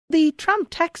The Trump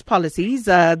tax policies,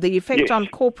 the effect on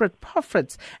corporate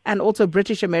profits, and also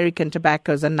British American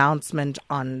Tobacco's announcement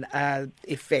on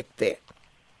effect there.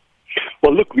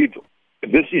 Well, look,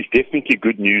 this is definitely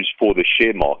good news for the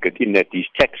share market in that these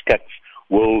tax cuts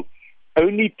will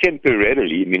only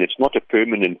temporarily, it's not a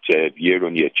permanent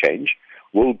year-on-year change,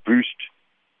 will boost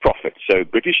profits. So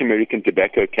British American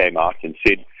Tobacco came out and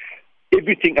said,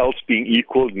 everything else being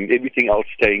equal and everything else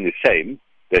staying the same,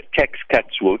 the tax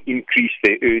cuts will increase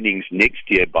their earnings next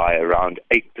year by around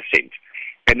 8%.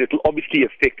 And it will obviously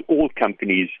affect all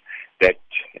companies that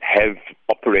have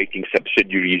operating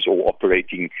subsidiaries or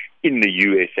operating in the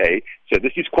USA. So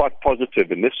this is quite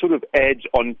positive, and this sort of adds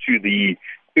on to the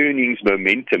earnings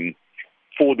momentum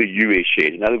for the US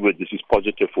shares. In other words, this is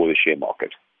positive for the share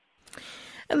market.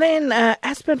 And then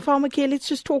Aspen Pharmacare, let's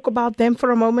just talk about them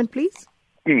for a moment, please.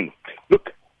 Look,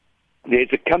 there's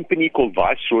a company called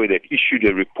Viceroy that issued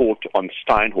a report on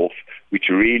Steinhoff, which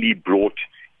really brought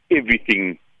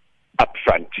everything up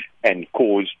front and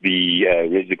caused the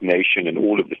resignation and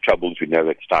all of the troubles we know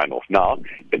at Steinhoff. Now,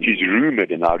 it is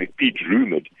rumored, and I repeat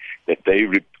rumored, that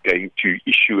they're going to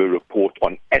issue a report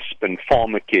on Aspen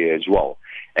Pharmacare as well.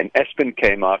 And Aspen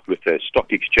came out with a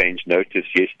stock exchange notice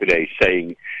yesterday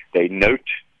saying they note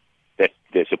that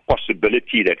there's a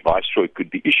possibility that Viceroy could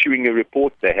be issuing a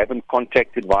report. They haven't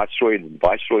contacted Viceroy, and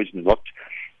Viceroy's not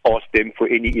asked them for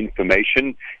any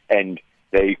information, and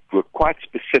they were quite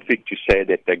specific to say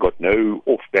that they got no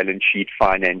off-balance sheet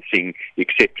financing,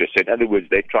 etc. So in other words,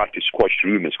 they tried to squash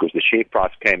rumors because the share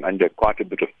price came under quite a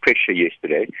bit of pressure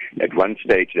yesterday. At one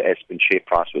stage, the Aspen share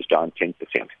price was down 10%.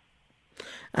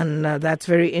 And that's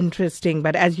very interesting.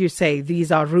 But as you say,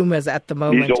 these are rumors at the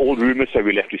moment. These are all rumors, so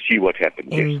we'll have to see what happens.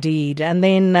 Indeed. Yes. And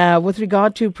then with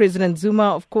regard to President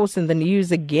Zuma, of course, in the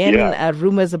news again,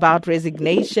 rumors about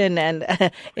resignation.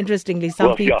 And interestingly,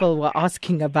 some people were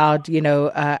asking about,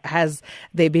 has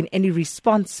there been any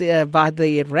response by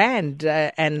the Rand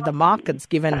and the markets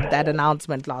given that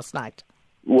announcement last night?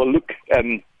 Well, look,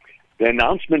 the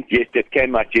announcement that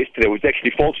came out yesterday was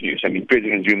actually false news.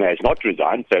 President Zuma has not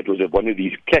resigned, so it was one of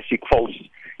these classic false,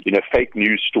 fake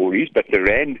news stories. But the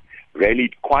Rand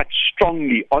rallied quite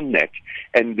strongly on that.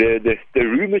 And the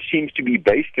rumor seems to be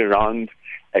based around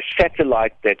a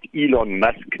satellite that Elon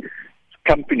Musk's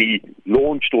company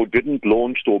launched or didn't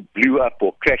launch or blew up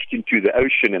or crashed into the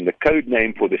ocean. And the code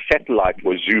name for the satellite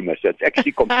was Zuma. So it's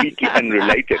actually completely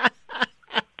unrelated.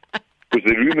 Because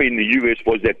the rumor in the US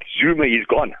was that Zuma is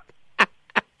gone.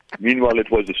 Meanwhile, it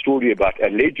was a story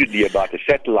allegedly about a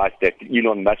satellite that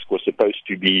Elon Musk was supposed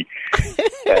to be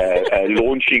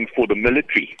launching for the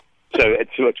military. So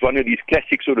it's one of these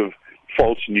classic sort of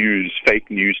false news,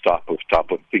 fake news type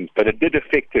of things. But it did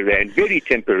affect the Rand very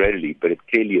temporarily, but it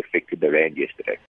clearly affected the Rand yesterday.